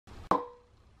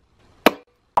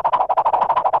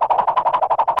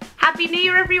Happy New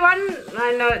Year, everyone.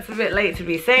 I know it's a bit late to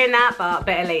be saying that, but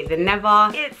better late than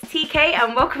never. It's TK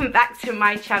and welcome back to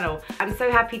my channel. I'm so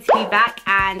happy to be back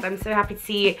and I'm so happy to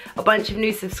see a bunch of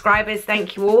new subscribers.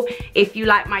 Thank you all. If you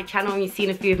like my channel and you've seen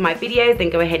a few of my videos,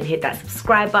 then go ahead and hit that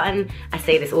subscribe button. I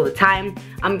say this all the time.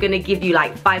 I'm gonna give you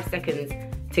like 5 seconds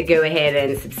to go ahead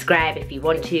and subscribe if you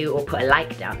want to, or put a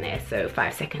like down there. So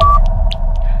 5 seconds.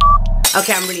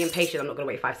 Okay, I'm really impatient, I'm not gonna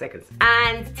wait 5 seconds.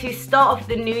 And to start off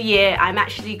the new year, I'm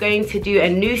actually going to do a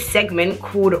new segment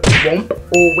called Womp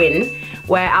or Win,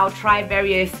 where I'll try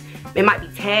various, it might be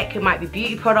tech, it might be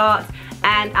beauty products,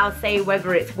 and I'll say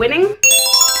whether it's winning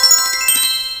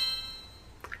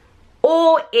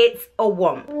or it's a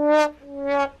Womp.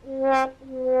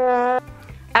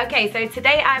 Okay, so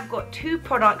today I've got 2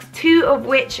 products, 2 of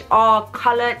which are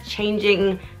color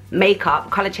changing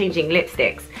makeup, color changing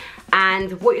lipsticks.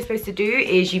 And what you're supposed to do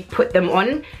is you put them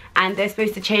on and they're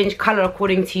supposed to change color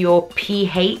according to your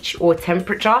pH or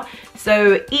temperature.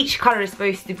 So each color is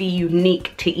supposed to be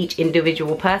unique to each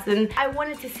individual person. I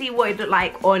wanted to see what it looked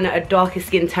like on a darker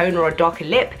skin tone or a darker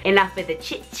lip. Enough with the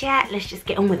chit chat, let's just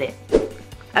get on with it.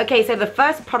 Okay, so the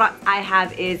first product I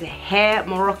have is Hair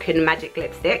Moroccan Magic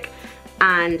Lipstick.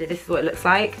 And this is what it looks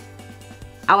like.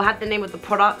 I'll have the name of the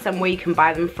products and where you can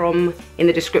buy them from in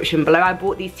the description below. I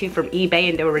bought these 2 from eBay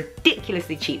and they were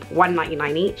ridiculously cheap,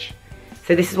 $1.99 each.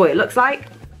 So this is what it looks like.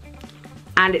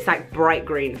 And it's like bright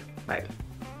green. Right.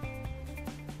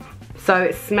 So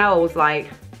it smells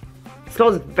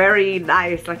very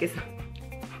nice. Like it's,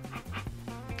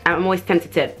 I'm always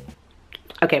tempted to,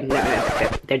 okay, no,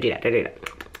 don't do that, don't do that.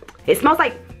 It smells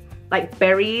like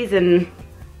berries and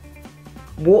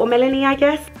watermelon-y, I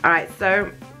guess. All right,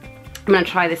 so I'm gonna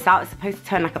try this out. It's supposed to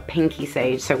turn like a pinky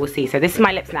sage, so we'll see. So this is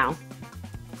my lips now.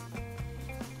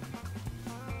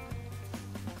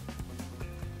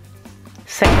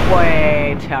 So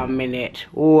wait a minute.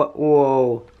 Whoa,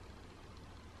 whoa.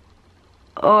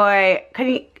 Oi,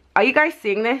 are you guys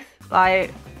seeing this?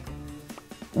 Like,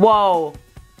 whoa.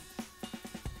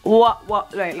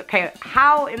 What, wait, okay,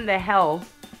 how in the hell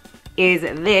is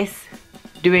this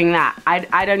doing that?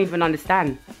 I don't even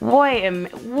understand. Wait a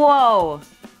minute, whoa.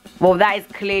 Well, that is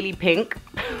clearly pink.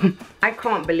 I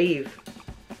can't believe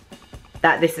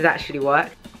that this has actually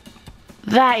worked.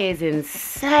 That is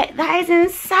insane. That is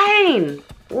insane.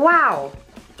 Wow.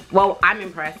 Well, I'm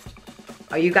impressed.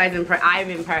 Are you guys impressed?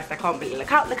 I'm impressed. I can't believe it.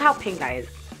 Look how pink that is.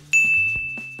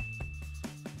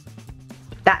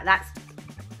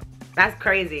 That's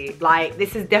crazy. Like,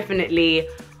 this is definitely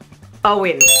a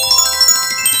win.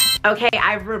 Okay,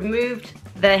 I've removed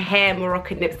the Hair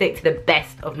Moroccan lipstick to the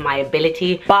best of my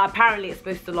ability, but apparently it's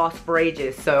supposed to last for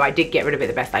ages, so I did get rid of it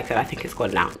the best I could. I think it's gone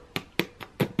now.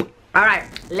 Alright,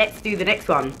 let's do the next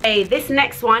one. Okay, this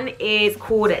next one is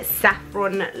called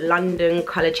Saffron London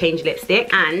Color Change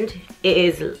Lipstick, and it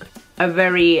is a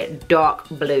very dark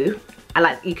blue.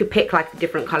 You could pick like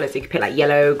different colors, so you could pick like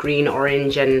yellow, green,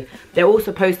 orange, and they're all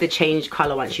supposed to change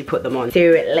color once you put them on. So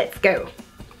let's go.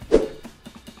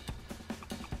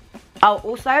 Oh,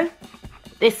 also,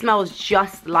 this smells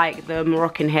just like the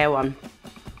Moroccan hair one.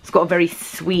 It's got a very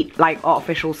sweet, like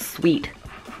artificial sweet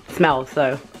smell,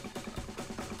 so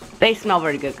they smell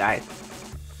very good, guys.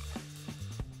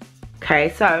 Okay,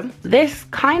 so this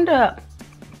kinda,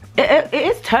 it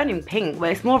is turning pink,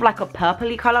 but it's more of like a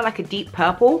purpley color, like a deep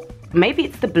purple. Maybe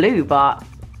it's the blue, but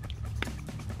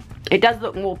it does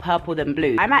look more purple than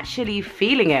blue. I'm actually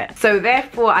feeling it. So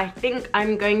therefore, I think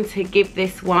I'm going to give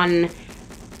this one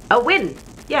a win.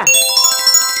 Yeah.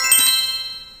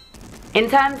 In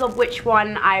terms of which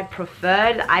one I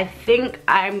preferred, I think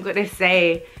I'm gonna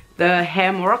say the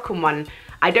Hair Moroccan one.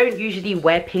 I don't usually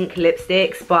wear pink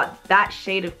lipsticks, but that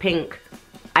shade of pink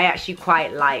I actually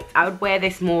quite liked. I would wear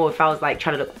this more if I was like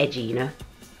trying to look edgy, you know?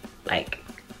 Like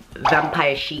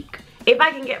vampire chic. If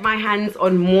I can get my hands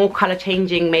on more color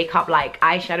changing makeup like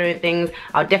eyeshadow and things,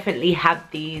 I'll definitely have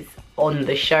these on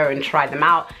the show and try them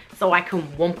out so I can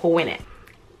Womp or Win it.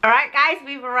 Alright guys,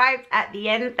 we've arrived at the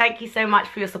end. Thank you so much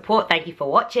for your support. Thank you for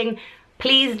watching.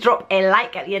 Please drop a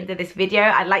like at the end of this video.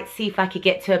 I'd like to see if I could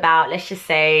get to about, let's just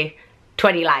say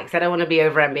 20 likes. I don't want to be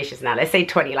over ambitious now. Let's say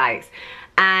 20 likes.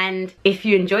 And if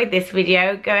you enjoyed this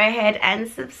video, go ahead and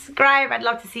subscribe. I'd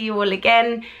love to see you all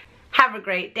again. Have a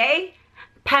great day.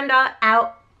 Panda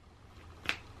out.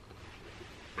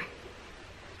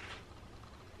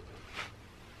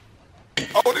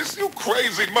 Oh, this you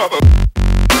crazy mother.